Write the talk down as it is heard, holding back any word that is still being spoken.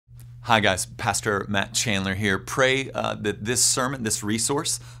Hi guys, Pastor Matt Chandler here. Pray that this sermon, this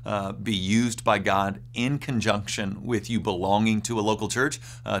resource, be used by God in conjunction with you belonging to a local church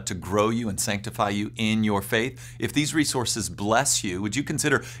to grow you and sanctify you in your faith. If these resources bless you, would you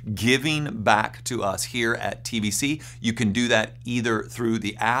consider giving back to us here at TBC? You can do that either through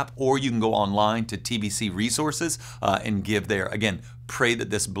the app or you can go online to TBC Resources and give there. Again, pray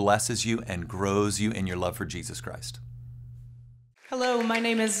that this blesses you and grows you in your love for Jesus Christ. Hello, my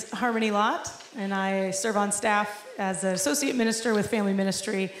name is Harmony Lott, and I serve on staff as an associate minister with Family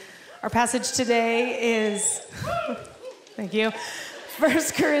Ministry. Our passage today is, thank you, 1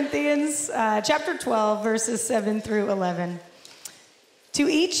 Corinthians chapter 12, verses 7 through 11. To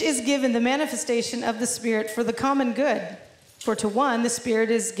each is given the manifestation of the Spirit for the common good. For to one is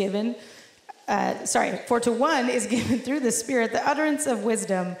given through the Spirit the utterance of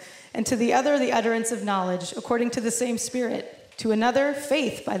wisdom, and to the other the utterance of knowledge, according to the same Spirit. To another,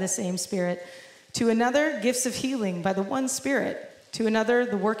 faith by the same Spirit. To another, gifts of healing by the one Spirit. To another,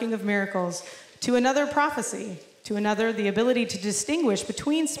 the working of miracles. To another, prophecy. To another, the ability to distinguish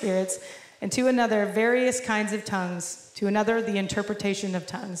between spirits. And to another, various kinds of tongues. To another, the interpretation of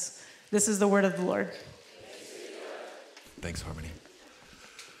tongues. This is the word of the Lord. Thanks, Harmony.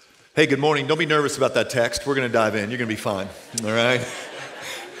 Hey, good morning. Don't be nervous about that text. We're going to dive in. You're going to be fine. All right?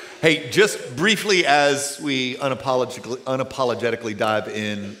 Hey, just briefly as we unapologetically dive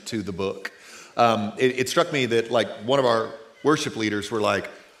into the book, it struck me that like one of our worship leaders were like,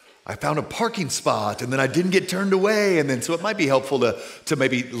 I found a parking spot and then I didn't get turned away. And then so it might be helpful to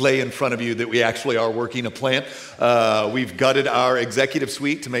maybe lay in front of you that we actually are working a plan. We've gutted our executive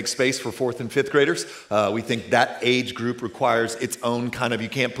suite to make space for 4th and 5th graders. We think that age group requires its own kind of, you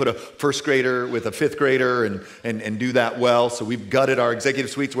can't put a 1st grader with a 5th grader and do that well. So we've gutted our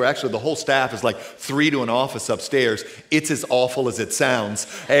executive suites where actually the whole staff is like 3 to an office upstairs. It's as awful as it sounds.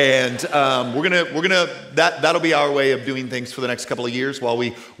 And that'll be our way of doing things for the next couple of years while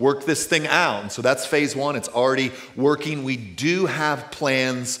we work this thing out. And so that's phase 1. It's already working. We do have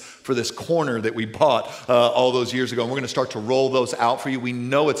plans for this corner that we bought all those years ago. And we're going to start to roll those out for you. We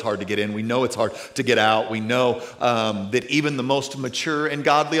know it's hard to get in. We know it's hard to get out. We know that even the most mature and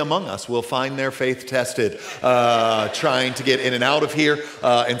godly among us will find their faith tested trying to get in and out of here.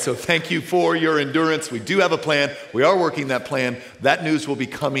 And so thank you for your endurance. We do have a plan. We are working that plan. That news will be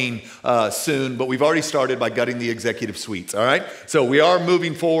coming soon, but we've already started by gutting the executive suites, all right? So we are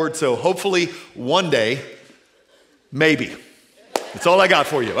moving forward. So hopefully one day, maybe. That's all I got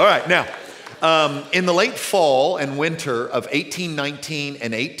for you. All right, now, in the late fall and winter of 1819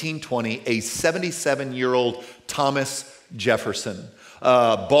 and 1820, a 77-year-old Thomas Jefferson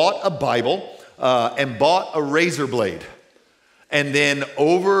bought a Bible and bought a razor blade. And then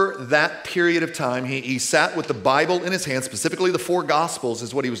over that period of time, he sat with the Bible in his hand, specifically the 4 Gospels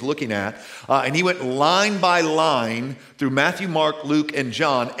is what he was looking at. And he went line by line through Matthew, Mark, Luke, and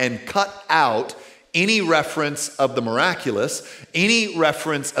John and cut out any reference of the miraculous, any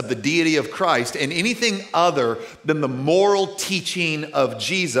reference of the deity of Christ, and anything other than the moral teaching of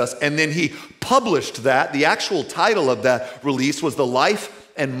Jesus. And then he published that. The actual title of that release was The Life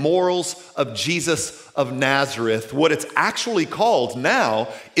and Morals of Jesus of Nazareth. What it's actually called now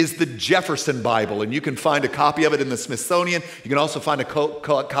is the Jefferson Bible, and you can find a copy of it in the Smithsonian. You can also find a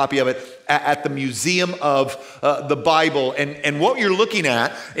copy of it at the Museum of the Bible. And what you're looking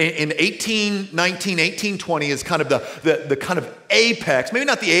at in 1819, 1820 is kind of the kind of apex, maybe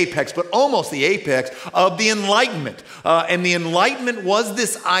not the apex, but almost the apex of the Enlightenment. And the Enlightenment was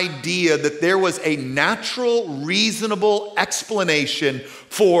this idea that there was a natural, reasonable explanation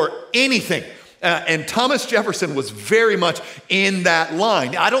for anything. And Thomas Jefferson was very much in that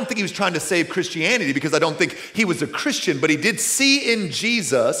line. I don't think he was trying to save Christianity because I don't think he was a Christian, but he did see in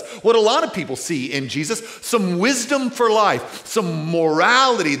Jesus what a lot of people see in Jesus, some wisdom for life, some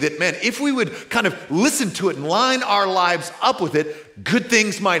morality that, man, if we would kind of listen to it and line our lives up with it, good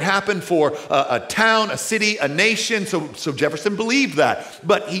things might happen for a town, a city, a nation. So Jefferson believed that.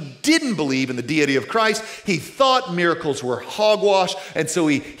 But he didn't believe in the deity of Christ. He thought miracles were hogwash. And so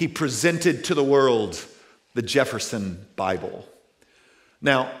he presented to the world the Jefferson Bible.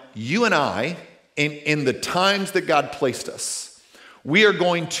 Now, you and I, in the times that God placed us, we are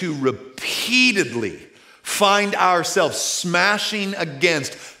going to repeatedly find ourselves smashing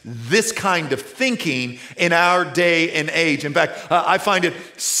against this kind of thinking in our day and age. In fact, I find it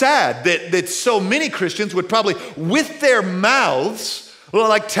sad that so many Christians would probably, with their mouths, Well,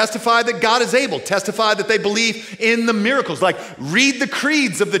 like testify that God is able, testify that they believe in the miracles, like read the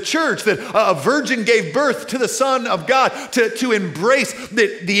creeds of the church that a virgin gave birth to the Son of God, to embrace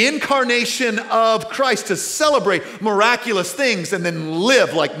the incarnation of Christ, to celebrate miraculous things and then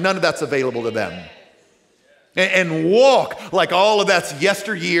live like none of that's available to them. And walk like all of that's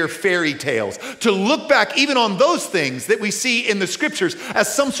yesteryear fairy tales. To look back even on those things that we see in the scriptures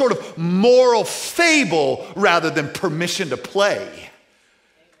as some sort of moral fable rather than permission to play.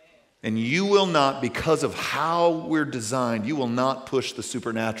 And you will not, because of how we're designed, you will not push the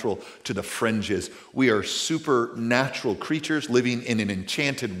supernatural to the fringes. We are supernatural creatures living in an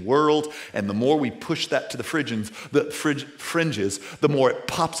enchanted world, and the more we push that to the fringes, the more it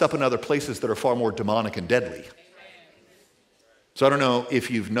pops up in other places that are far more demonic and deadly. So I don't know if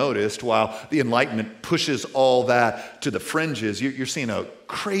you've noticed, while the Enlightenment pushes all that to the fringes, you're seeing a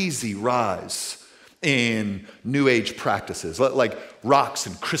crazy rise in New Age practices, like rocks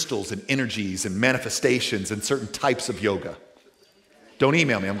and crystals and energies and manifestations and certain types of yoga. Don't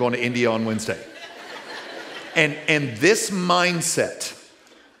email me, I'm going to India on Wednesday. And this mindset,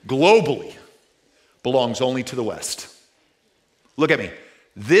 globally, belongs only to the West. Look at me.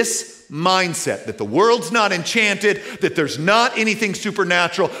 This mindset that the world's not enchanted, that there's not anything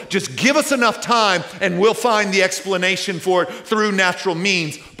supernatural, just give us enough time and we'll find the explanation for it through natural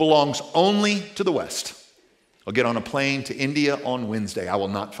means, belongs only to the West. I'll get on a plane to India on Wednesday. I will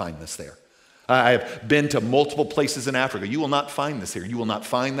not find this there. I have been to multiple places in Africa. You will not find this here. You will not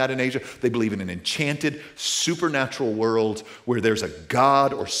find that in Asia. They believe in an enchanted, supernatural world where there's a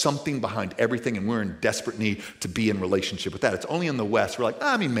God or something behind everything, and we're in desperate need to be in relationship with that. It's only in the West. We're like,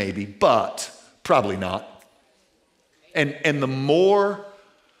 I mean, maybe, but probably not. And the more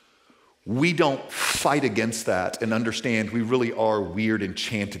we don't fight against that and understand we really are weird,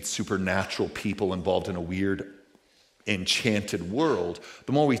 enchanted, supernatural people involved in a weird, enchanted world,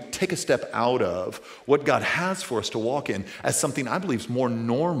 the more we take a step out of what God has for us to walk in as something I believe is more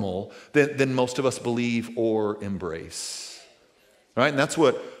normal than most of us believe or embrace. All right? And that's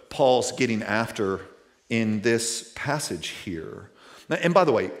what Paul's getting after in this passage here. And by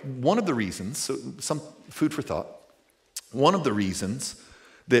the way, one of the reasons, so some food for thought, one of the reasons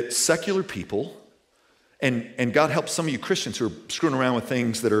that secular people, and God help some of you Christians who are screwing around with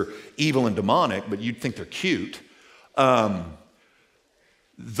things that are evil and demonic, but you'd think they're cute,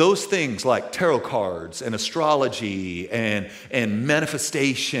 those things like tarot cards and astrology and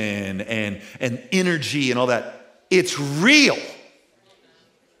manifestation and energy and all that, it's real.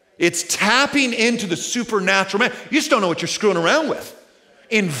 It's tapping into the supernatural. Man, you just don't know what you're screwing around with.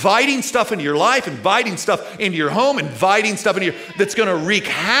 Inviting stuff into your life, inviting stuff into your home, inviting stuff into that's going to wreak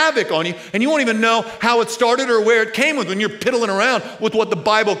havoc on you, and you won't even know how it started or where it came with when you're piddling around with what the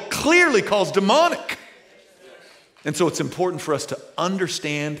Bible clearly calls demonic. And so it's important for us to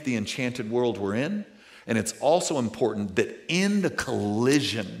understand the enchanted world we're in, and it's also important that in the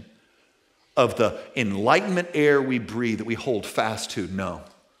collision of the enlightenment air we breathe, that we hold fast to,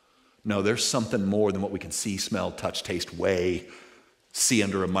 no, there's something more than what we can see, smell, touch, taste, weigh, see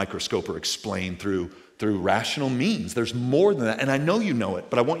under a microscope or explain through rational means. There's more than that, and I know you know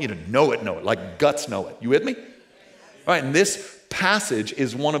it, but I want you to know it, like guts know it. You with me? All right, and this passage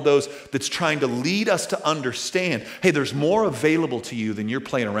is one of those that's trying to lead us to understand, hey, there's more available to you than you're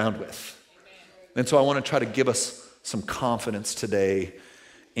playing around with. And so I want to try to give us some confidence today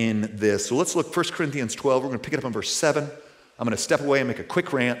in this. So let's look 1 Corinthians 12. We're going to pick it up on verse 7. I'm going to step away and make a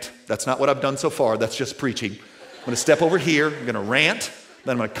quick rant. That's not what I've done so far. That's just preaching. I'm going to step over here. I'm going to rant.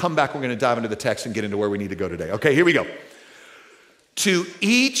 Then I'm going to come back. We're going to dive into the text and get into where we need to go today. Okay, here we go. To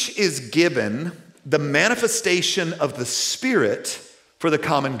each is given the manifestation of the Spirit for the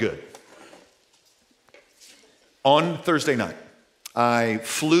common good. On Thursday night, I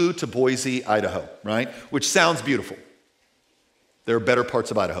flew to Boise, Idaho, right? Which sounds beautiful. There are better parts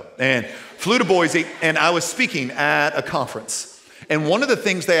of Idaho. And flew to Boise, and I was speaking at a conference. And one of the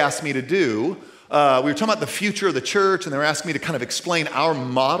things they asked me to do, we were talking about the future of the church, and they were asking me to kind of explain our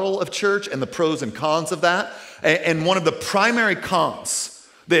model of church and the pros and cons of that. And one of the primary cons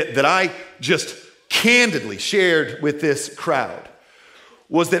that I just candidly shared with this crowd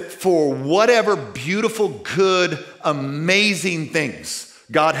was that for whatever beautiful, good, amazing things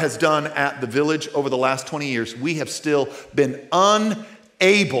God has done at the Village over the last 20 years, we have still been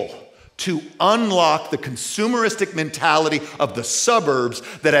unable to unlock the consumeristic mentality of the suburbs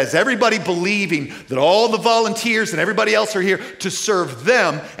that has everybody believing that all the volunteers and everybody else are here to serve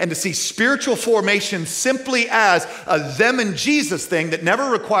them and to see spiritual formation simply as a them and Jesus thing that never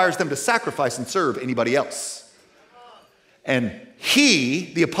requires them to sacrifice and serve anybody else. And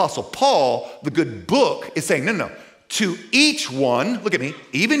he, the Apostle Paul, the good book, is saying, no. To each one, look at me,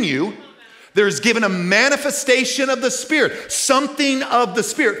 even you, there is given a manifestation of the Spirit, something of the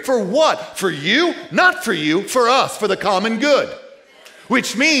Spirit. For what? For you? Not for you, for us, for the common good.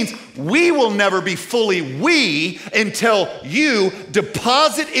 Which means we will never be fully we until you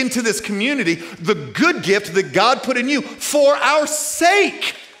deposit into this community the good gift that God put in you for our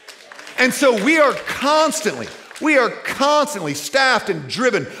sake. And so we are constantly staffed and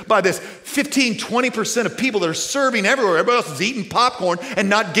driven by this 15, 20% of people that are serving everywhere. Everybody else is eating popcorn and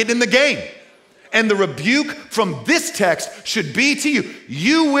not getting in the game. And the rebuke from this text should be to you.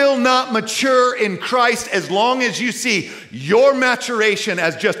 You will not mature in Christ as long as you see your maturation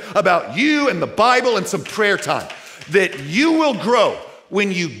as just about you and the Bible and some prayer time. That you will grow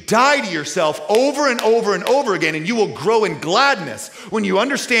when you die to yourself over and over and over again, and you will grow in gladness when you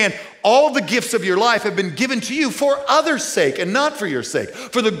understand all the gifts of your life have been given to you for others' sake and not for your sake,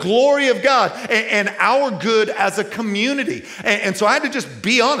 for the glory of God and our good as a community. And so I had to just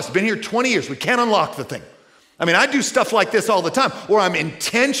be honest. I've been here 20 years. We can't unlock the thing. I mean, I do stuff like this all the time where I'm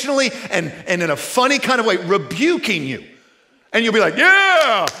intentionally and in a funny kind of way rebuking you. And you'll be like,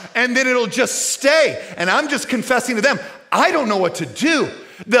 yeah, and then it'll just stay. And I'm just confessing to them, I don't know what to do.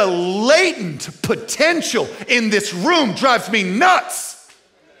 The latent potential in this room drives me nuts.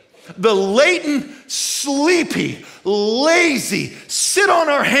 The latent, sleepy, lazy, sit on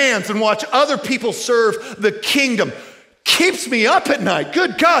our hands and watch other people serve the kingdom keeps me up at night.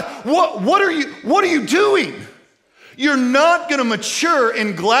 Good God, what are you doing? You're not going to mature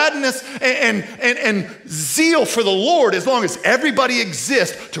in gladness and zeal for the Lord as long as everybody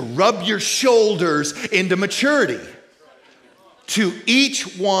exists to rub your shoulders into maturity. To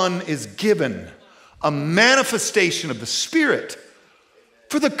each one is given a manifestation of the Spirit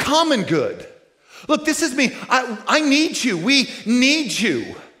for the common good. Look, this is me. I need you. We need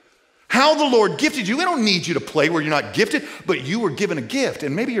you. How the Lord gifted you. We don't need you to play where you're not gifted, but you were given a gift.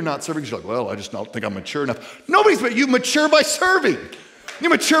 And maybe you're not serving. You're like, well, I just don't think I'm mature enough. But you mature by serving. You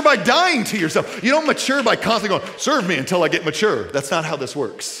mature by dying to yourself. You don't mature by constantly going, serve me until I get mature. That's not how this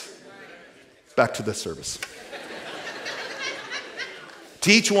works. Back to this service.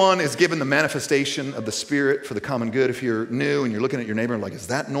 To each one is given the manifestation of the Spirit for the common good. If you're new and you're looking at your neighbor and like, is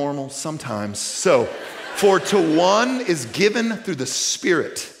that normal? Sometimes. So, for to one is given through the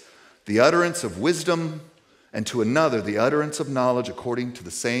Spirit the utterance of wisdom, and to another the utterance of knowledge according to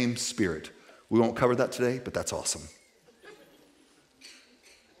the same Spirit. We won't cover that today, but that's awesome.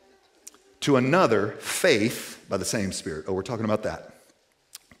 To another, faith by the same Spirit. Oh, we're talking about that.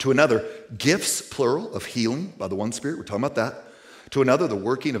 To another, gifts, plural, of healing by the one Spirit. We're talking about that. To another, the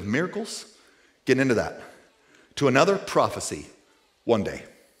working of miracles. Getting into that. To another, prophecy. One day.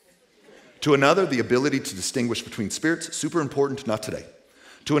 To another, the ability to distinguish between spirits. Super important, not today.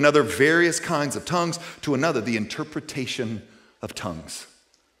 To another, various kinds of tongues. To another, the interpretation of tongues.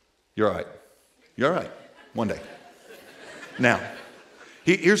 You're all right. You're all right. One day. Now,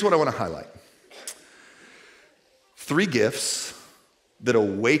 here's what I want to highlight. 3 gifts that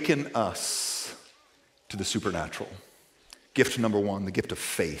awaken us to the supernatural. Gift number 1, the gift of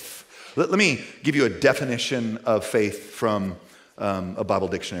faith. Let me give you a definition of faith from a Bible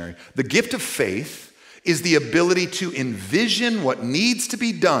dictionary. The gift of faith is the ability to envision what needs to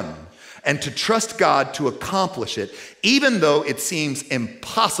be done and to trust God to accomplish it, even though it seems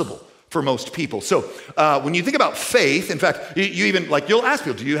impossible for most people. So when you think about faith, in fact, you'll ask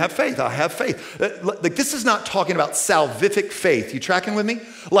people, do you have faith? I have faith. Like, this is not talking about salvific faith. You tracking with me?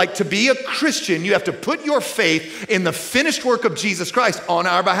 Like, to be a Christian, you have to put your faith in the finished work of Jesus Christ on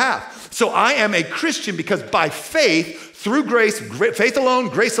our behalf. So I am a Christian because by faith, through grace, faith alone,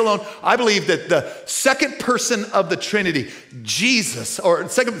 grace alone, I believe that the second person of the Trinity, Jesus, or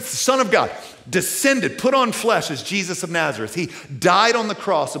second Son of God, descended, put on flesh as Jesus of Nazareth. He died on the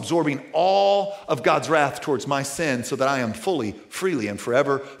cross, absorbing all of God's wrath towards my sin so that I am fully, freely, and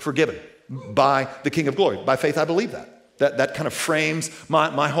forever forgiven by the King of Glory. By faith, I believe that. That kind of frames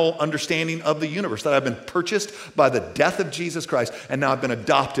my whole understanding of the universe, that I've been purchased by the death of Jesus Christ, and now I've been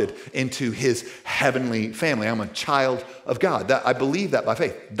adopted into his heavenly family. I'm a child of God. I believe that by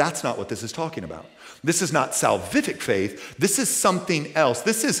faith. That's not what this is talking about. This is not salvific faith. This is something else.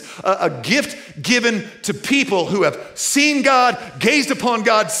 This is a gift given to people who have seen God, gazed upon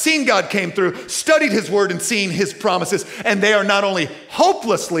God, seen God came through, studied his word and seen his promises. And they are not only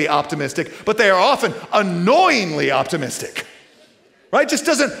hopelessly optimistic, but they are often annoyingly optimistic. Right? It just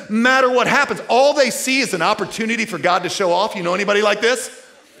doesn't matter what happens. All they see is an opportunity for God to show off. You know anybody like this?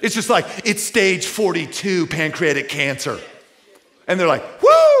 It's just like, it's stage 42 pancreatic cancer. And they're like,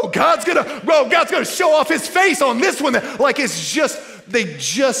 woo, God's gonna show off his face on this one. Like, it's just they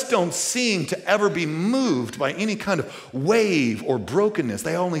just don't seem to ever be moved by any kind of wave or brokenness.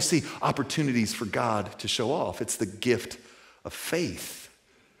 They only see opportunities for God to show off. It's the gift of faith.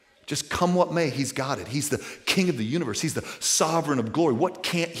 Just come what may, he's got it. He's the king of the universe. He's the sovereign of glory. What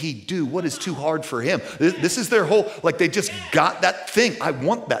can't he do? What is too hard for him? This is their whole, like they just got that thing. I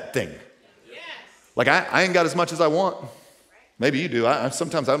want that thing. Like I ain't got as much as I want. Maybe you do.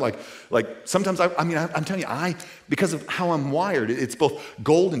 Sometimes I'm like sometimes I'm telling you, because of how I'm wired, it's both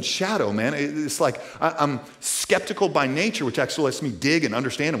gold and shadow, man. It's like I'm skeptical by nature, which actually lets me dig and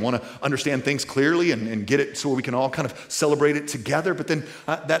understand and want to understand things clearly and get it so we can all kind of celebrate it together. But then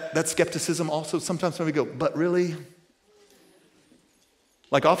that skepticism also sometimes when we go, but really?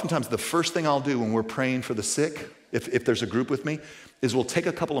 Like oftentimes the first thing I'll do when we're praying for the sick, if there's a group with me, is we'll take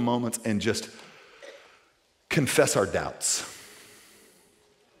a couple of moments and just confess our doubts.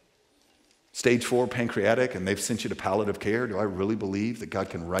 Stage 4 pancreatic, and they've sent you to palliative care. Do I really believe that God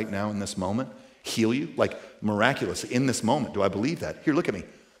can right now in this moment heal you? Like miraculous in this moment. Do I believe that? Here, look at me.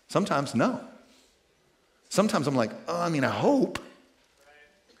 Sometimes, no. Sometimes I'm like, I hope.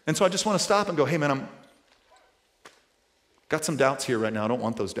 And so I just want to stop and go, hey man, I'm got some doubts here right now. I don't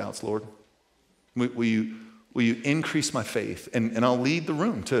want those doubts, Lord. Will you increase my faith? And I'll lead the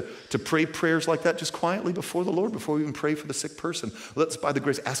room to pray prayers like that just quietly before the Lord, before we even pray for the sick person. Let's, by the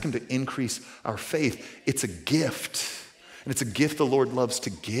grace, ask him to increase our faith. It's a gift. And it's a gift the Lord loves to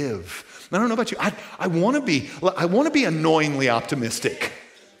give. And I don't know about you. I want to be annoyingly optimistic.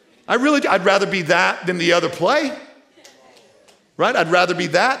 I'd rather be that than the other play. Right? I'd rather be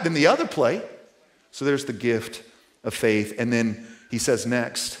that than the other play. So there's the gift of faith. And then he says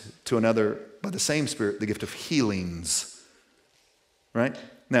next to another, by the same Spirit, the gift of healings, right?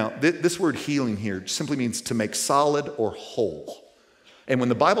 Now, this word healing here simply means to make solid or whole. And when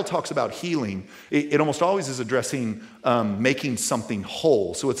the Bible talks about healing, it almost always is addressing making something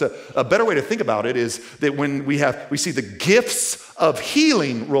whole. So it's a better way to think about it is that when we see the gifts of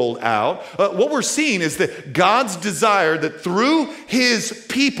healing rolled out, what we're seeing is that God's desire that through his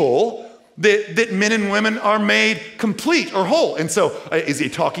people, that men and women are made complete or whole. And so is he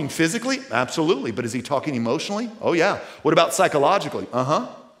talking physically? Absolutely. But is he talking emotionally? Oh yeah. What about psychologically?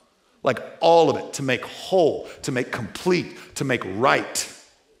 Like all of it, to make whole, to make complete, to make right.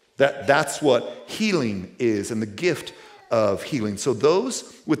 That's what healing is and the gift of healing. So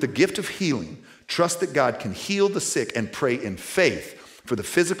those with the gift of healing trust that God can heal the sick and pray in faith for the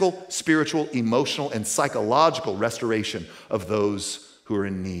physical, spiritual, emotional, and psychological restoration of those who are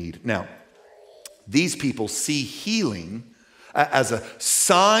in need. Now, these people see healing as a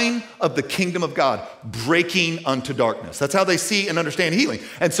sign of the kingdom of God breaking unto darkness. That's how they see and understand healing.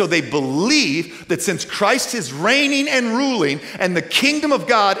 And so they believe that since Christ is reigning and ruling and the kingdom of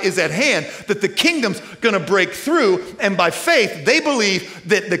God is at hand, that the kingdom's going to break through. And by faith, they believe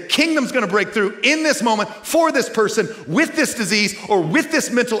that the kingdom's going to break through in this moment for this person with this disease or with this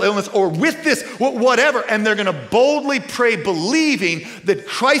mental illness or with this whatever. And they're going to boldly pray believing that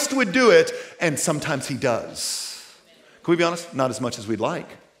Christ would do it. And sometimes he does. Can we be honest? Not as much as we'd like,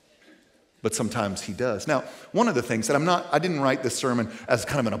 but sometimes he does. Now, one of the things that I didn't write this sermon as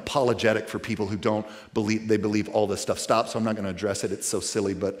kind of an apologetic for people who don't believe, they believe all this stuff stops, so I'm not going to address it. It's so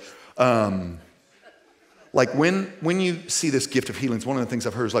silly, but like when you see this gift of healings, one of the things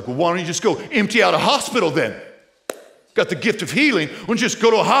I've heard is like, well, why don't you just go empty out a hospital then? Got the gift of healing, why don't you just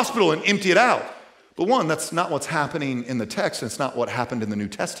go to a hospital and empty it out? But one, that's not what's happening in the text, and it's not what happened in the New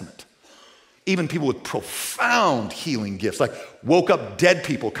Testament. Even people with profound healing gifts, like woke up dead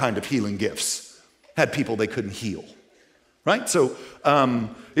people kind of healing gifts, had people they couldn't heal, right? So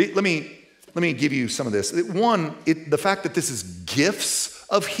let me give you some of this. One, the fact that this is gifts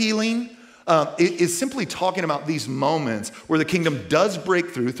of healing is simply talking about these moments where the kingdom does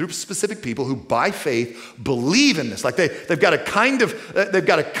break through specific people who by faith believe in this. Like they've got a kind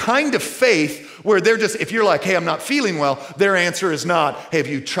of faith where they're just, if you're like, hey, I'm not feeling well, their answer is not, hey, have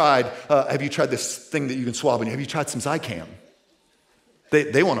you tried this thing that you can swallow? Have you tried some Zicam?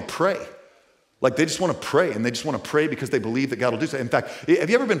 They want to pray. Like they just want to pray, and they just want to pray because they believe that God will do so. In fact, have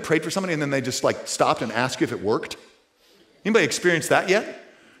you ever been prayed for somebody and then they just like stopped and asked you if it worked? Anybody experienced that yet?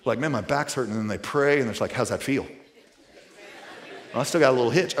 Like, man, my back's hurting, and then they pray, and it's like, how's that feel? Well, I still got a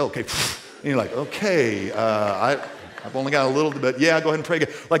little hitch. Okay, and you're like, okay, I've only got a little bit. Yeah, go ahead and pray again.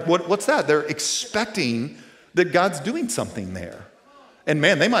 Like, what's that? They're expecting that God's doing something there. And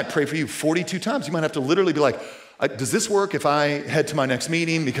man, they might pray for you 42 times. You might have to literally be like, does this work if I head to my next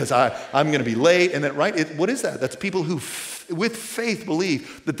meeting because I'm going to be late? And then, right? What is that? That's people who, with faith,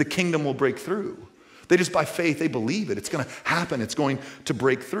 believe that the kingdom will break through. They just, by faith, they believe it. It's going to happen. It's going to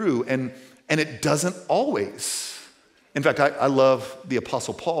break through. And it doesn't always In fact, I love the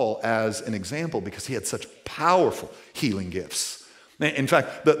Apostle Paul as an example because he had such powerful healing gifts. In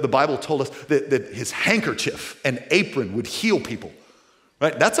fact, the Bible told us that his handkerchief and apron would heal people,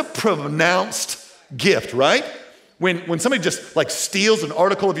 right? That's a pronounced gift, right? When somebody just like steals an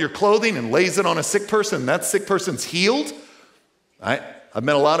article of your clothing and lays it on a sick person, and that sick person's healed. I've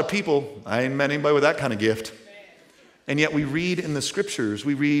met a lot of people. I ain't met anybody with that kind of gift. And yet we read in the scriptures,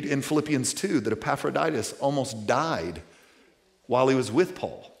 we read in Philippians 2 that Epaphroditus almost died while he was with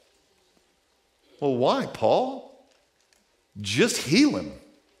Paul. Well, why, Paul? Just heal him.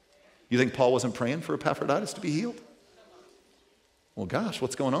 You think Paul wasn't praying for Epaphroditus to be healed? Well, gosh,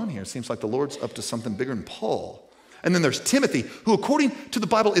 what's going on here? It seems like the Lord's up to something bigger than Paul. And then there's Timothy, who according to the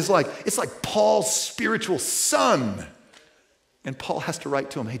Bible it's like Paul's spiritual son. And Paul has to write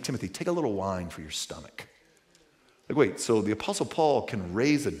to him, hey, Timothy, take a little wine for your stomach. Like, wait, so the Apostle Paul can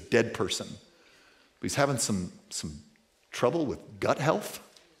raise a dead person, but he's having some trouble with gut health,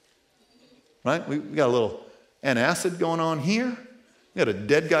 right? We got a little antacid going on here. We got a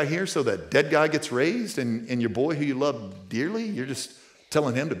dead guy here, so that dead guy gets raised, and your boy who you love dearly, you're just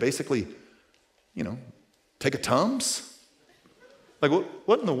telling him to basically, take a Tums? Like,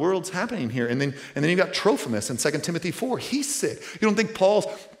 what in the world's happening here? And then you got Trophimus in 2 Timothy 4. He's sick. You don't think Paul's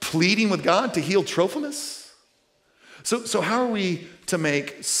pleading with God to heal Trophimus? So how are we to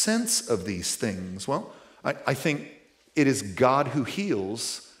make sense of these things? Well, I think it is God who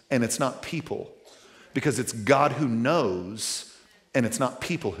heals, and it's not people. Because it's God who knows, and it's not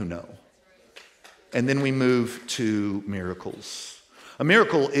people who know. And then we move to miracles. A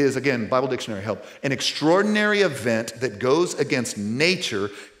miracle is, again, Bible Dictionary help, an extraordinary event that goes against nature,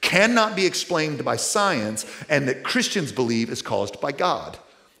 cannot be explained by science, and that Christians believe is caused by God,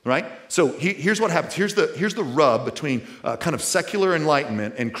 right? So here's what happens. Here's the rub between kind of secular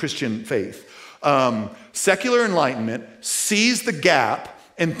enlightenment and Christian faith. Secular enlightenment sees the gap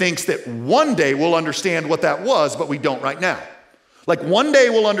and thinks that one day we'll understand what that was, but we don't right now. Like one day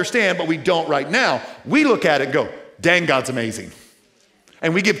we'll understand, but we don't right now. We look at it and go, dang, God's amazing.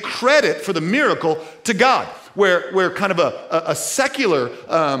 And we give credit for the miracle to God, where kind of a secular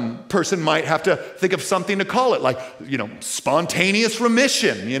person might have to think of something to call it, like, spontaneous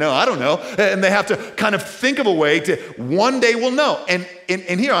remission, I don't know. And they have to kind of think of a way to, one day we'll know. And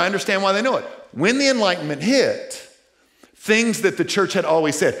here I understand why they know it. When the Enlightenment hit, things that the church had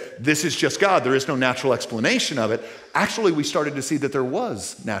always said, this is just God, there is no natural explanation of it. Actually, we started to see that there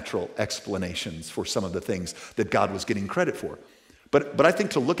was natural explanations for some of the things that God was getting credit for. But I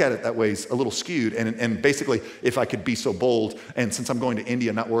think to look at it that way is a little skewed. And basically, if I could be so bold, and since I'm going to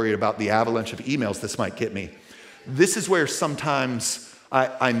India, not worried about the avalanche of emails this might get me, this is where sometimes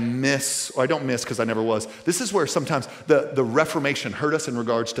I miss, or I don't miss because I never was, this is where sometimes the Reformation hurt us in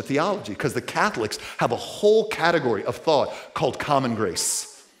regards to theology, because the Catholics have a whole category of thought called common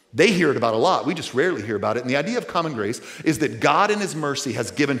grace. They hear it about a lot. We just rarely hear about it. And the idea of common grace is that God in his mercy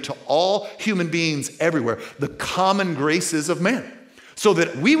has given to all human beings everywhere the common graces of man. So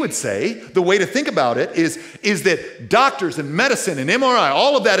that we would say, the way to think about it is that doctors and medicine and MRI,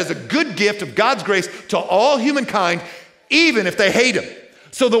 all of that is a good gift of God's grace to all humankind, even if they hate him.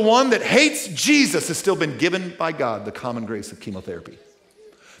 So the one that hates Jesus has still been given by God the common grace of chemotherapy.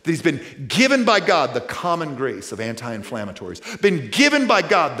 That he's been given by God the common grace of anti-inflammatories. Been given by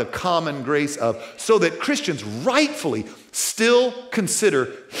God the common grace of, so that Christians rightfully still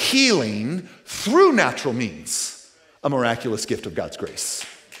consider healing through natural means a miraculous gift of God's grace.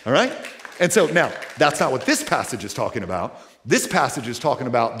 All right? And so now, that's not what this passage is talking about. This passage is talking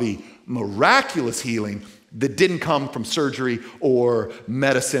about the miraculous healing that didn't come from surgery or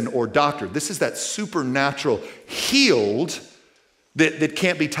medicine or doctor. This is that supernatural healed that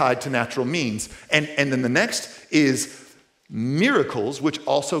can't be tied to natural means. And then the next is miracles, which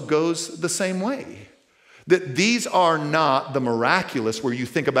also goes the same way. That these are not the miraculous where you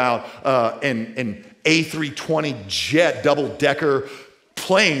think about an A320 jet double-decker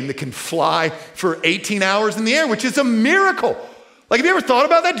plane that can fly for 18 hours in the air, which is a miracle. Like, have you ever thought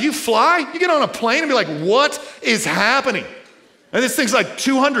about that? Do you fly? You get on a plane and be like, what is happening? And this thing's like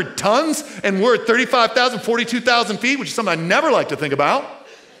 200 tons, and we're at 35,000, 42,000 feet, which is something I never like to think about.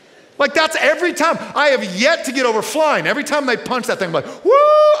 Like, that's every time. I have yet to get over flying. Every time they punch that thing, I'm like, woo!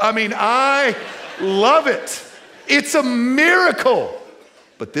 I love it. It's a miracle.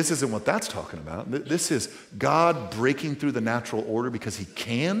 But this isn't what that's talking about. This is God breaking through the natural order because he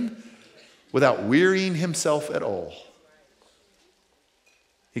can without wearying himself at all.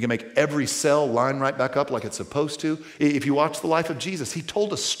 He can make every cell line right back up like it's supposed to. If you watch the life of Jesus, he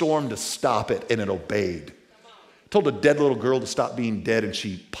told a storm to stop it and it obeyed. He told a dead little girl to stop being dead and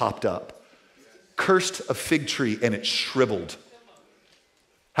she popped up. cursed a fig tree and it shriveled.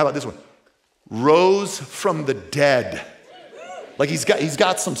 How about this one? Rose from the dead. Like he's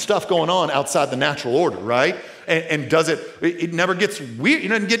got some stuff going on outside the natural order, right? And does it never gets weird. He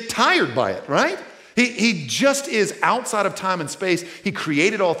doesn't get tired by it, right? He just is outside of time and space. He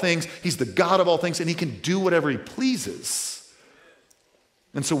created all things. He's the God of all things, and he can do whatever he pleases.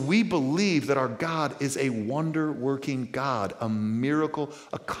 And so we believe that our God is a wonder-working God, a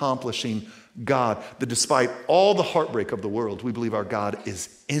miracle-accomplishing God, that despite all the heartbreak of the world, we believe our God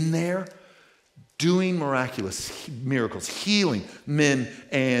is in there doing miraculous miracles, healing men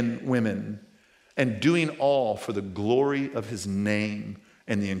and women, and doing all for the glory of his name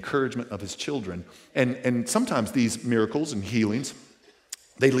and the encouragement of his children. And sometimes these miracles and healings,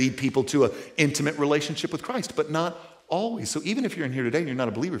 they lead people to an intimate relationship with Christ, but not always. So even if you're in here today and you're not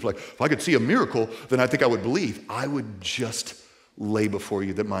a believer, if you're like, if I could see a miracle, then I think I would believe. I would just lay before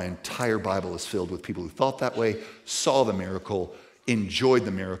you that my entire Bible is filled with people who thought that way, saw the miracle, enjoyed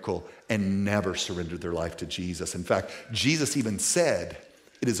the miracle, and never surrendered their life to Jesus. In fact, Jesus even said,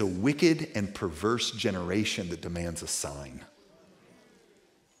 it is a wicked and perverse generation that demands a sign.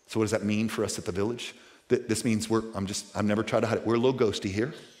 So what does that mean for us at the Village? This means I've never tried to hide it. We're a little ghosty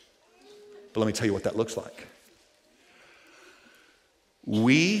here. But let me tell you what that looks like.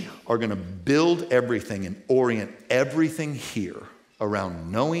 We are going to build everything and orient everything here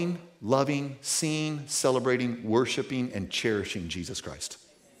around knowing, loving, seeing, celebrating, worshiping, and cherishing Jesus Christ.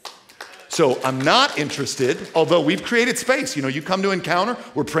 So I'm not interested, although we've created space. You come to Encounter,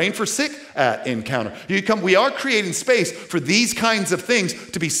 we're praying for sick at Encounter. We are creating space for these kinds of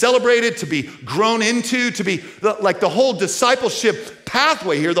things to be celebrated, to be grown into, to be like the whole discipleship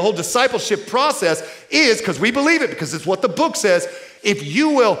pathway here, the whole discipleship process is, because we believe it, because it's what the book says, if you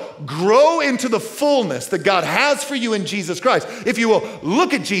will grow into the fullness that God has for you in Jesus Christ, if you will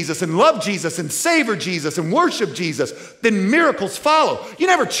look at Jesus and love Jesus and savor Jesus and worship Jesus, then miracles follow. You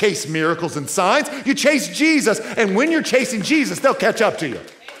never chase miracles and signs. You chase Jesus, and when you're chasing Jesus, they'll catch up to you.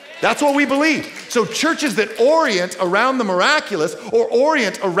 That's what we believe. So churches that orient around the miraculous or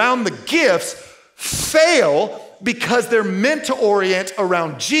orient around the gifts fail because they're meant to orient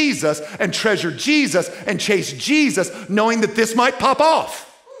around Jesus and treasure Jesus and chase Jesus, knowing that this might pop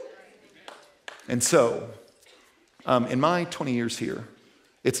off. And so, in my 20 years here,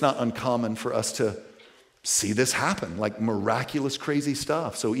 it's not uncommon for us to see this happen, like miraculous, crazy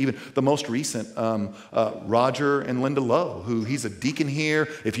stuff. So even the most recent, Roger and Linda Lowe, who he's a deacon here.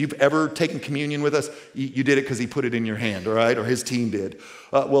 If you've ever taken communion with us, you did it because he put it in your hand, all right? Or his team did.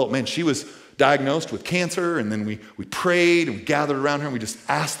 Well, man, she was diagnosed with cancer, and then we prayed and we gathered around her and we just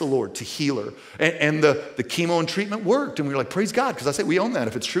asked the Lord to heal her. And the chemo and treatment worked, and we were like, praise God, because I say we own that.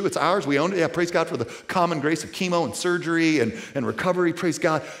 If it's true, it's ours. We own it. Yeah, praise God for the common grace of chemo and surgery and recovery. Praise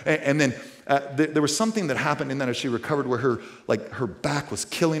God. And then there was something that happened in that as she recovered where her back was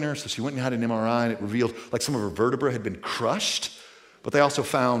killing her, so she went and had an MRI, and it revealed like some of her vertebrae had been crushed, but they also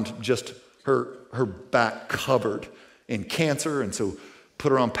found just her back covered in cancer, and so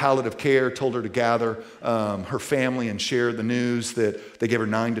put her on palliative care, told her to gather her family and share the news that they gave her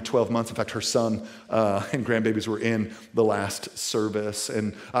 9 to 12 months. In fact, her son and grandbabies were in the last service.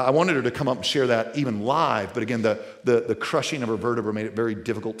 And I wanted her to come up and share that even live. But again, the crushing of her vertebra made it very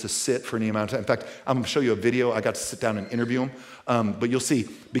difficult to sit for any amount of time. In fact, I'm going to show you a video. I got to sit down and interview him. But you'll see,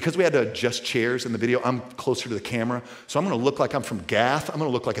 because we had to adjust chairs in the video, I'm closer to the camera. So I'm going to look like I'm from Gath. I'm going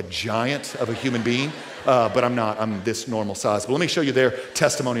to look like a giant of a human being. But I'm not. I'm this normal size. But let me show you their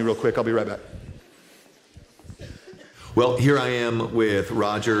testimony real quick. I'll be right back. Well, here I am with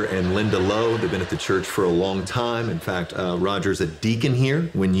Roger and Linda Lowe. They've been at the church for a long time. In fact, Roger's a deacon here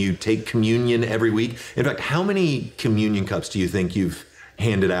when you take communion every week. In fact, how many communion cups do you think you've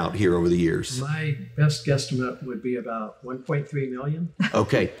handed out here over the years? My best guesstimate would be about 1.3 million.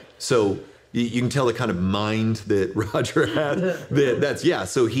 Okay, so you can tell the kind of mind that Roger had.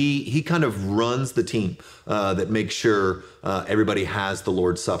 So he kind of runs the team that makes sure everybody has the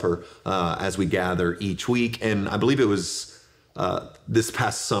Lord's Supper as we gather each week. And I believe it was this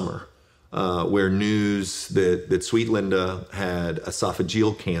past summer where news that sweet Linda had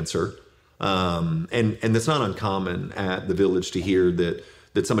esophageal cancer. And that's not uncommon at the Village to hear that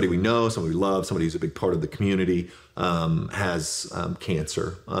somebody we know, somebody we love, somebody who's a big part of the community has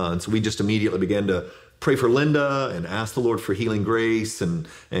cancer. And so we just immediately began to pray for Linda and ask the Lord for healing grace and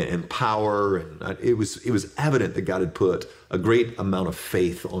power. And it was evident that God had put a great amount of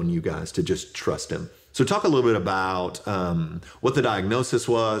faith on you guys to just trust him So talk a little bit about what the diagnosis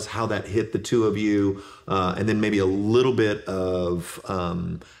was, how that hit the two of you, and then maybe a little bit of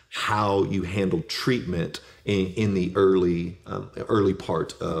how you handled treatment in the early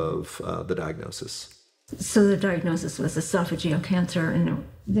part of the diagnosis. So the diagnosis was esophageal cancer, and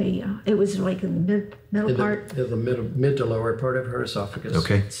it was like in the middle part. In the mid to lower part of her esophagus.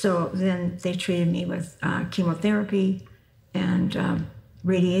 Okay. So then they treated me with chemotherapy and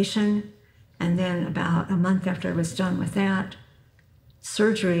radiation. And then about a month after I was done with that,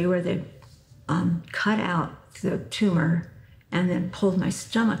 surgery where they cut out the tumor and then pulled my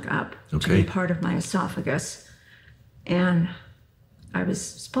stomach up to be part of my esophagus. And I was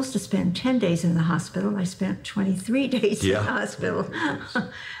supposed to spend 10 days in the hospital. I spent 23 days in the hospital.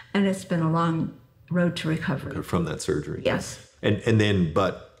 And it's been a long road to recovery. From that surgery. Yes. And then,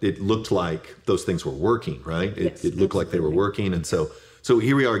 but it looked like those things were working, right? Yes, it looked like they were working. And so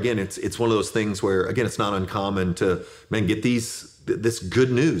here we are again. It's one of those things where, again, it's not uncommon to, get this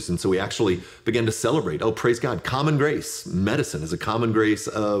good news. And so we actually began to celebrate. Oh, praise God. Common grace. Medicine is a common grace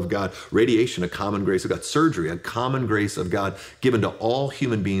of God. Radiation, a common grace of God. Surgery, a common grace of God given to all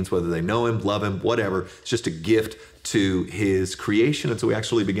human beings, whether they know him, love him, whatever. It's just a gift to his creation. And so we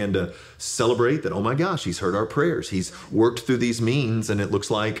actually began to celebrate that, oh my gosh, he's heard our prayers. He's worked through these means. And it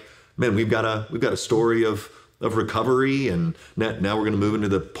looks like, man, we've got a story of recovery. And now we're going to move into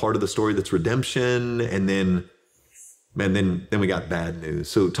the part of the story that's redemption. And then, man, then we got bad news.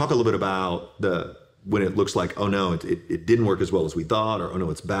 So talk a little bit about when it looks like, oh no, it didn't work as well as we thought, or oh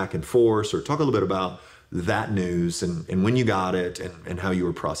no, it's back and forth, or talk a little bit about that news and when you got it and how you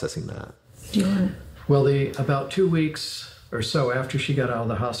were processing that. Do you want to? Well, about 2 weeks or so after she got out of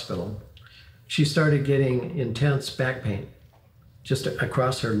the hospital, she started getting intense back pain, just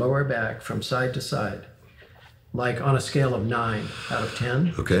across her lower back from side to side, like on a scale of 9 out of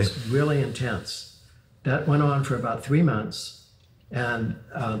 10. Okay. It's really intense. That went on for about 3 months, and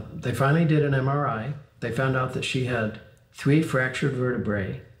they finally did an MRI. They found out that she had 3 fractured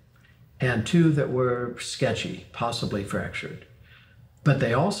vertebrae and 2 that were sketchy, possibly fractured. But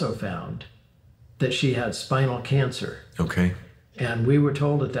they also found that she had spinal cancer. Okay. And we were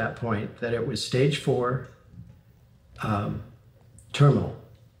told at that point that it was stage 4 terminal.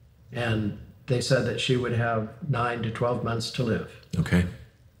 And they said that she would have 9 to 12 months to live. Okay.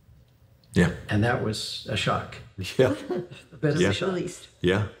 Yeah. And that was a shock. Yeah. A bit of a shock. Released.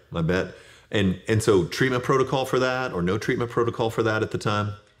 Yeah, I bet. And so treatment protocol for that, or no treatment protocol for that at the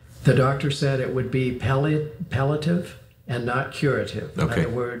time? The doctor said it would be palliative and not curative. Okay. In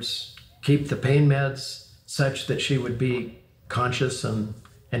other words, keep the pain meds such that she would be conscious and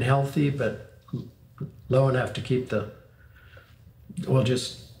healthy, but low enough to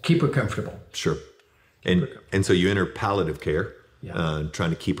just keep her comfortable. Sure. And so you enter palliative care, Yeah.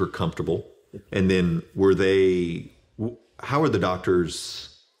 trying to keep her comfortable. And then how are the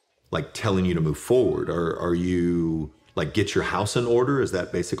doctors like telling you to move forward? Are you like, get your house in order? Is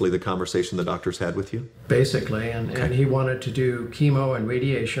that basically the conversation the doctors had with you? Basically, and he wanted to do chemo and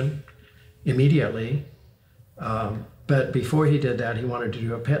radiation immediately. But before he did that, he wanted to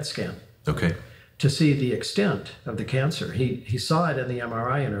do a PET scan. Okay. To see the extent of the cancer. He saw it in the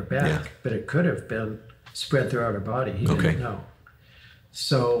MRI in her back, but it could have been spread throughout her body. He didn't know.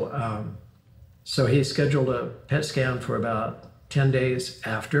 So, so he scheduled a PET scan for about 10 days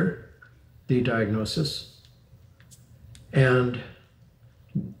after the diagnosis. And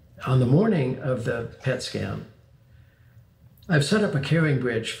on the morning of the PET scan, I've set up a caring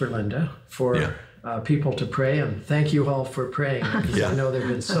bridge for Linda for people to pray, and thank you all for praying, because I know there have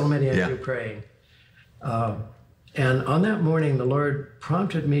been so many of you praying. And on that morning, the Lord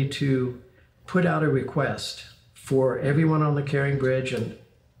prompted me to put out a request for everyone on the caring bridge and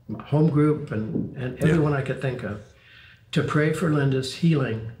home group and everyone I could think of to pray for Linda's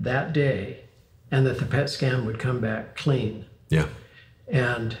healing that day, and that the PET scan would come back clean. Yeah.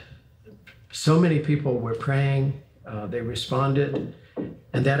 And so many people were praying. They responded.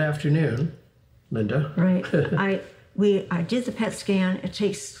 And that afternoon, Linda. Right. I did the PET scan. It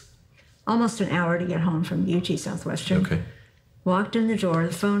takes almost an hour to get home from UT Southwestern. Okay. Walked in the door,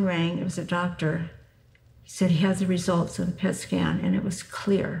 the phone rang, it was a doctor. He said he had the results of the PET scan, and it was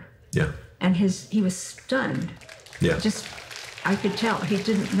clear. Yeah. And he was stunned. Yeah. I could tell he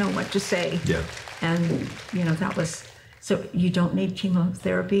didn't know what to say. Yeah. And, that was, so you don't need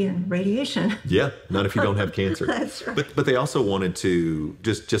chemotherapy and radiation. Yeah, not if you don't have cancer. That's right. But they also wanted to,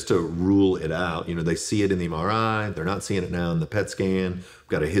 just to rule it out, they see it in the MRI, they're not seeing it now in the PET scan, we've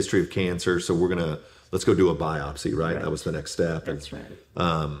got a history of cancer, so let's go do a biopsy, right? That was the next step. That's right.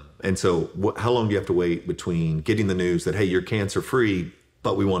 And so how long do you have to wait between getting the news that, hey, you're cancer-free,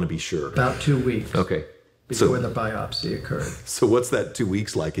 but we want to be sure. About 2 weeks. Okay. Before the biopsy occurred. So what's that 2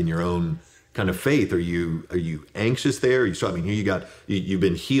 weeks like in your own kind of faith? Are you anxious there? Are you struggling? Here you've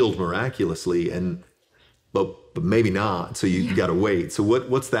been healed miraculously, but maybe not. So you got to wait. So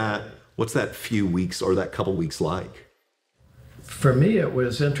what's that few weeks or that couple weeks like? For me, it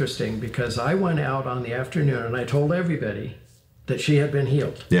was interesting because I went out on the afternoon and I told everybody that she had been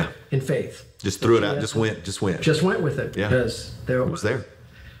healed. Yeah. In faith. Just threw it out. Just went. Just went with it. Yeah. Because it was there.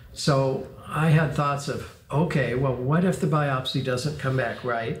 So I had thoughts of, okay, well, what if the biopsy doesn't come back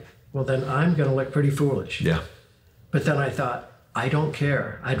right? Well, then I'm going to look pretty foolish. Yeah. But then I thought, I don't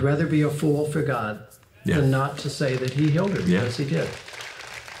care. I'd rather be a fool for God than not to say that he healed her, because he did.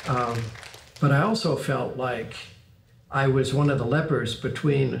 But I also felt like I was one of the lepers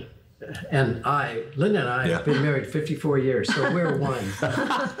between, and Linda and I have been married 54 years, so we're one.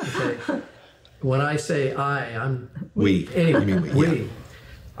 Okay. When I say I'm we. Anyway, You mean we. Yeah.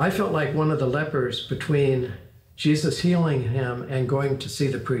 I felt like one of the lepers between Jesus healing him and going to see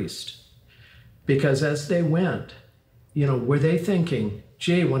the priest. Because as they went, were they thinking,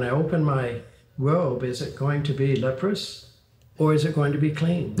 gee, when I open my robe, is it going to be leprous or is it going to be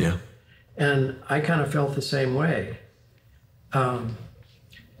clean? Yeah. And I kind of felt the same way.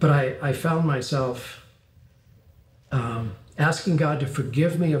 But I found myself asking God to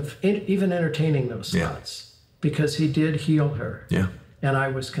forgive me of even entertaining those thoughts, because he did heal her. Yeah. And I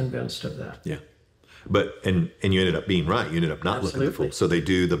was convinced of that. Yeah. But, and you ended up being right. You ended up not looking the fool. So they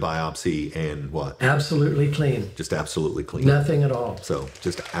do the biopsy and what? Absolutely clean. Just absolutely clean. Nothing at all. So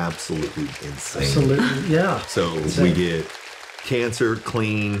just absolutely insane. Absolutely, yeah. So insane. We get cancer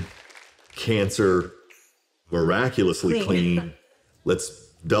clean, cancer miraculously clean. Let's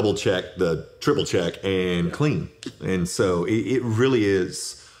double check, triple check, and clean. And so it really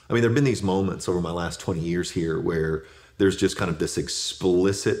is. I mean, there have been these moments over my last 20 years here where there's just kind of this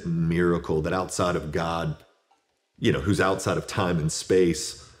explicit miracle that outside of God, who's outside of time and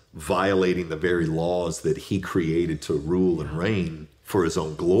space, violating the very laws that he created to rule and reign for his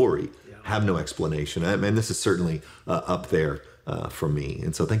own glory, have no explanation. I mean, this is certainly up there for me.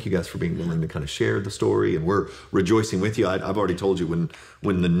 And so thank you guys for being willing to kind of share the story. And we're rejoicing with you. I've already told you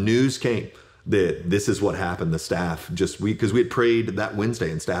when the news came that this is what happened, the staff, because we had prayed that Wednesday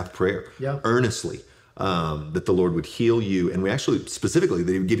in staff prayer earnestly, that the Lord would heal you. And we actually, specifically,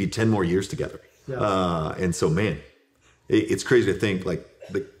 that he would give you 10 more years together. Yeah. And so, man, it's crazy to think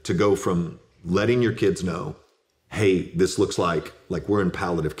to go from letting your kids know, hey, this looks like we're in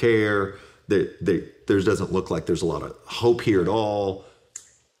palliative care, there doesn't look like there's a lot of hope here at all,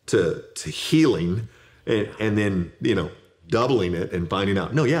 to healing, and then, doubling it and finding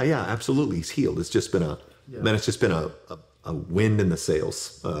out, no, absolutely, he's healed. It's just been a wind in the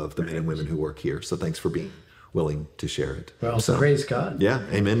sails of the men and women who work here. So thanks for being willing to share it. Well, praise God. Yeah,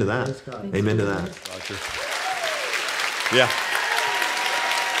 amen to that. Amen to that. Roger. Yeah.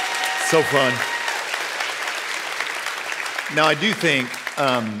 So fun. Now, I do think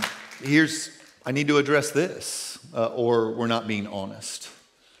I need to address this, or we're not being honest.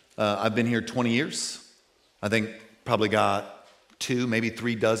 I've been here 20 years. I think probably got 2, maybe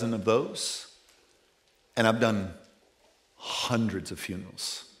 3 dozen of those. And I've done hundreds of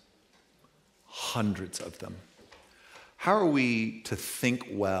funerals, hundreds of them. How are we to think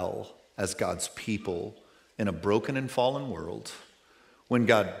well as God's people in a broken and fallen world when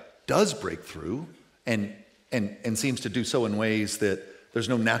God does break through and seems to do so in ways that there's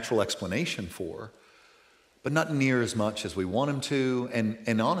no natural explanation for, but not near as much as we want him to,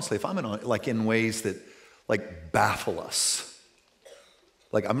 and honestly, if I'm in ways that baffle us.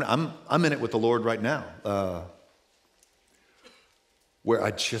 I'm in it with the Lord right now, where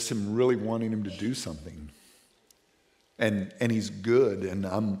I just am really wanting him to do something, and he's good, and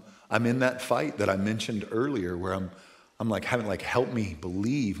I'm in that fight that I mentioned earlier, where I'm having help me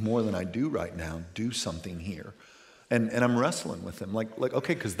believe more than I do right now, do something here, and I'm wrestling with him,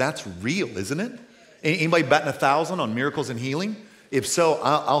 okay, because that's real, isn't it? Anybody batting 1,000 on miracles and healing? If so,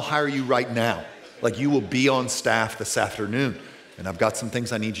 I'll hire you right now. You will be on staff this afternoon, and I've got some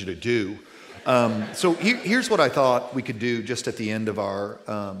things I need you to do. So here's what I thought we could do just at the end of our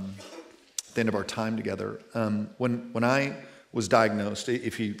time together. When I was diagnosed,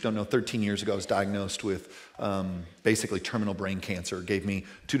 if you don't know, 13 years ago, I was diagnosed with basically terminal brain cancer. It gave me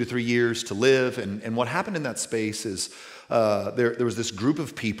 2 to 3 years to live, and what happened in that space is there was this group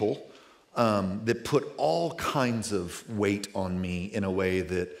of people that put all kinds of weight on me in a way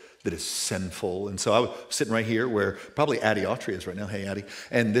that is sinful. And so I was sitting right here where probably Addie Autry is right now. Hey, Addie.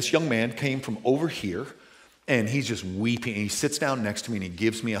 And this young man came from over here, and he's just weeping. And he sits down next to me, and he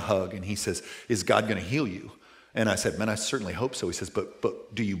gives me a hug, and he says, is God going to heal you? And I said, man, I certainly hope so. He says,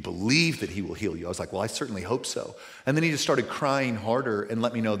 but do you believe that he will heal you? I was like, well, I certainly hope so. And then he just started crying harder and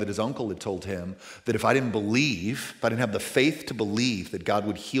let me know that his uncle had told him that if I didn't believe, if I didn't have the faith to believe that God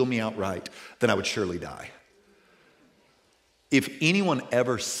would heal me outright, then I would surely die. If anyone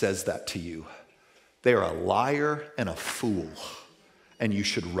ever says that to you, they are a liar and a fool, and you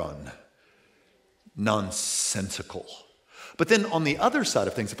should run. Nonsensical. But then on the other side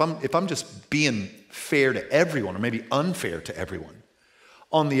of things, if I'm just being fair to everyone, or maybe unfair to everyone,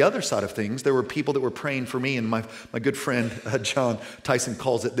 on the other side of things, there were people that were praying for me, and my good friend John Tyson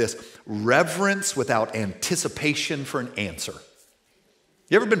calls it this: reverence without anticipation for an answer.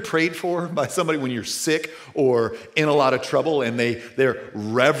 You ever been prayed for by somebody when you're sick or in a lot of trouble, and they're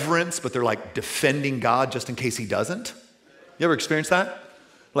reverence, but they're like defending God just in case he doesn't? You ever experienced that?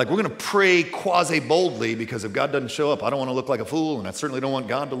 Like, we're going to pray quasi-boldly because if God doesn't show up, I don't want to look like a fool, and I certainly don't want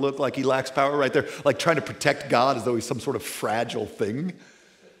God to look like he lacks power right there, like trying to protect God as though he's some sort of fragile thing.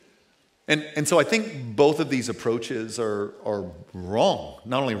 And so I think both of these approaches are wrong,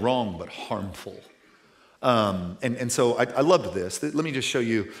 not only wrong, but harmful. And so I loved this. Let me just show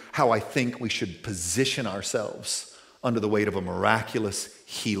you how I think we should position ourselves under the weight of a miraculous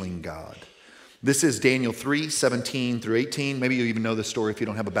healing God. This is Daniel 3, 17 through 18. Maybe you even know this story if you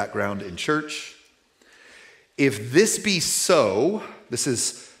don't have a background in church. If this be so, this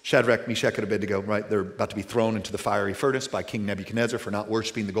is Shadrach, Meshach, and Abednego, right? They're about to be thrown into the fiery furnace by King Nebuchadnezzar for not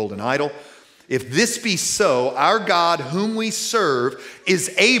worshiping the golden idol. If this be so, our God whom we serve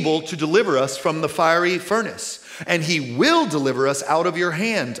is able to deliver us from the fiery furnace, and he will deliver us out of your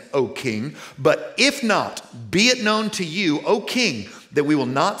hand, O king. But if not, be it known to you, O king, that we will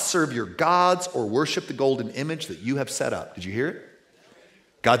not serve your gods or worship the golden image that you have set up. Did you hear it?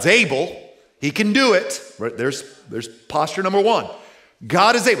 God's able. He can do it. Right? There's posture number one.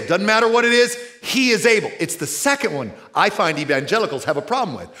 God is able. Doesn't matter what it is, he is able. It's the second one I find evangelicals have a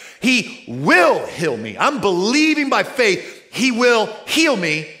problem with. He will heal me. I'm believing by faith he will heal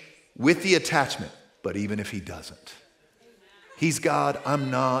me with the attachment. But even if he doesn't, he's God, I'm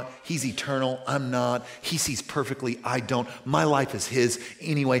not. He's eternal, I'm not. He sees perfectly, I don't. My life is his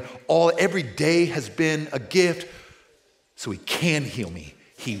anyway. Every day has been a gift, so he can heal me.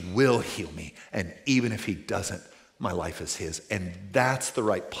 He will heal me. And even if he doesn't, my life is his. And that's the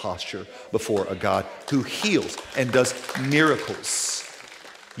right posture before a God who heals and does miracles.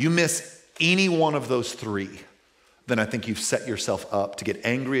 You miss any one of those three, then I think you've set yourself up to get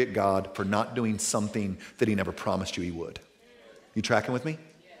angry at God for not doing something that he never promised you he would. You tracking with me?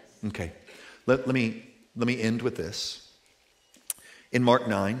 Yes. Okay. Let me end with this. In Mark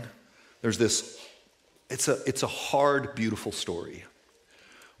 9, there's this, it's a hard, beautiful story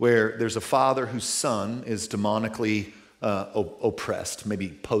where there's a father whose son is demonically oppressed, maybe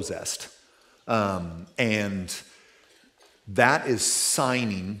possessed. And that is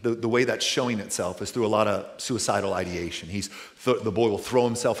signing, the way that's showing itself is through a lot of suicidal ideation. The boy will throw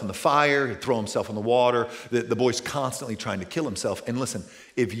himself in the fire, he'll throw himself in the water. The boy's constantly trying to kill himself. And listen,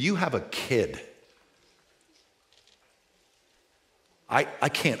 if you have a kid, I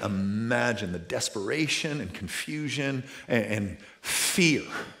can't imagine the desperation and confusion and fear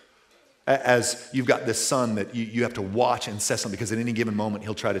as you've got this son that you have to watch incessantly, because at any given moment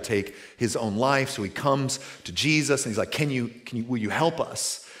he'll try to take his own life. So he comes to Jesus and he's like, will you help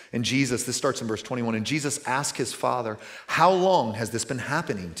us? And Jesus, this starts in verse 21, and Jesus asked his father, how long has this been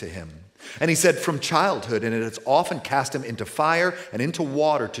happening to him? And he said, from childhood, and it has often cast him into fire and into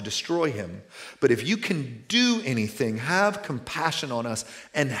water to destroy him. But if you can do anything, have compassion on us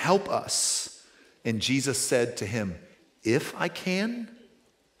and help us. And Jesus said to him, if I can,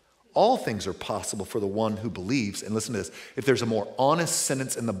 all things are possible for the one who believes. And listen to this. If there's a more honest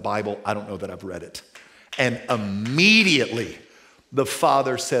sentence in the Bible, I don't know that I've read it. And immediately the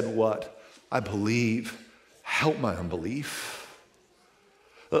father said what? I believe. Help my unbelief.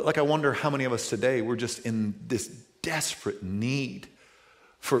 Like, I wonder how many of us today, we're just in this desperate need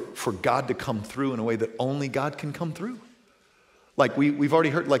for God to come through in a way that only God can come through. Like we've already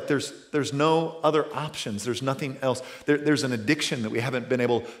heard, like there's no other options. There's nothing else. There's an addiction that we haven't been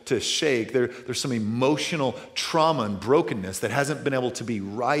able to shake. There's some emotional trauma and brokenness that hasn't been able to be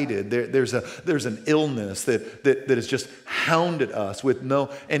righted. There's an illness that has just hounded us with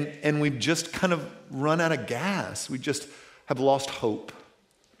and we've just kind of run out of gas. We just have lost hope.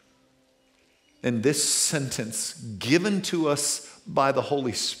 And this sentence given to us by the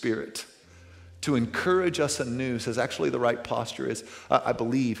Holy Spirit to encourage us anew says actually the right posture is, I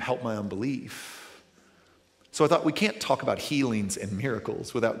believe, help my unbelief. So I thought we can't talk about healings and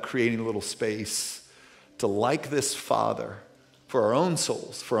miracles without creating a little space to, like this father, for our own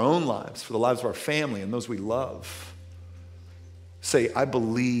souls, for our own lives, for the lives of our family and those we love. Say, I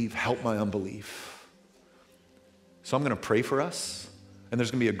believe, help my unbelief. So I'm going to pray for us, and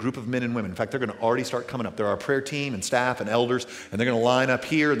there's going to be a group of men and women. In fact, they're going to already start coming up. They're our prayer team and staff and elders, and they're going to line up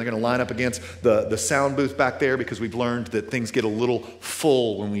here, and they're going to line up against the sound booth back there, because we've learned that things get a little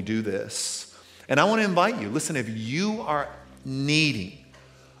full when we do this. And I want to invite you, listen, if you are needing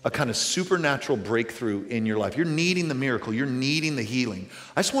a kind of supernatural breakthrough in your life, you're needing the miracle, you're needing the healing,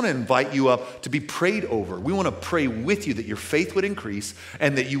 I just want to invite you up to be prayed over. We want to pray with you that your faith would increase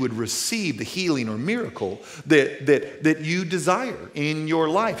and that you would receive the healing or miracle that you desire in your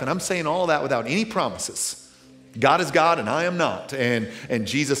life. And I'm saying all that without any promises. God is God and I am not. And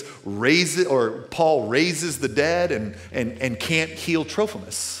Jesus raises, or Paul raises the dead and can't heal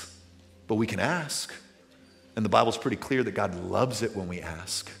Trophimus. But we can ask. And the Bible's pretty clear that God loves it when we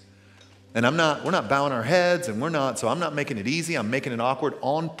ask. And we're not bowing our heads, and so I'm not making it easy, I'm making it awkward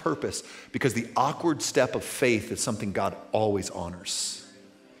on purpose, because the awkward step of faith is something God always honors.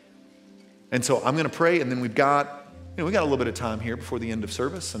 And so I'm going to pray, and then we got a little bit of time here before the end of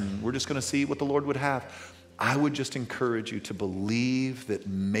service, and we're just going to see what the Lord would have. I would just encourage you to believe that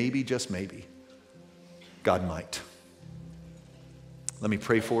maybe, just maybe, God might. Let me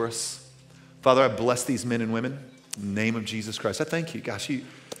pray for us. Father, I bless these men and women in the name of Jesus Christ. I thank you. Gosh,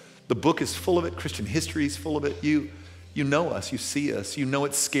 the book is full of it. Christian history is full of it. You know us. You see us. You know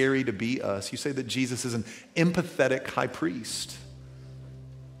it's scary to be us. You say that Jesus is an empathetic high priest.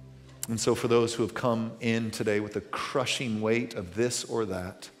 And so for those who have come in today with the crushing weight of this or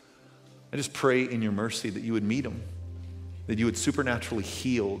that, I just pray in your mercy that you would meet them, that you would supernaturally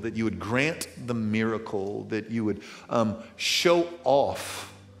heal, that you would grant the miracle, that you would show off,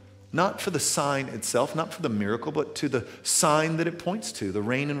 not for the sign itself, not for the miracle, but to the sign that it points to, the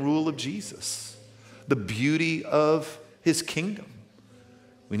reign and rule of Jesus, the beauty of his kingdom.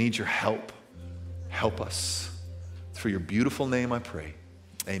 We need your help. Help us. Through your beautiful name I pray.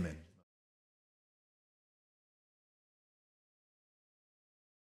 Amen.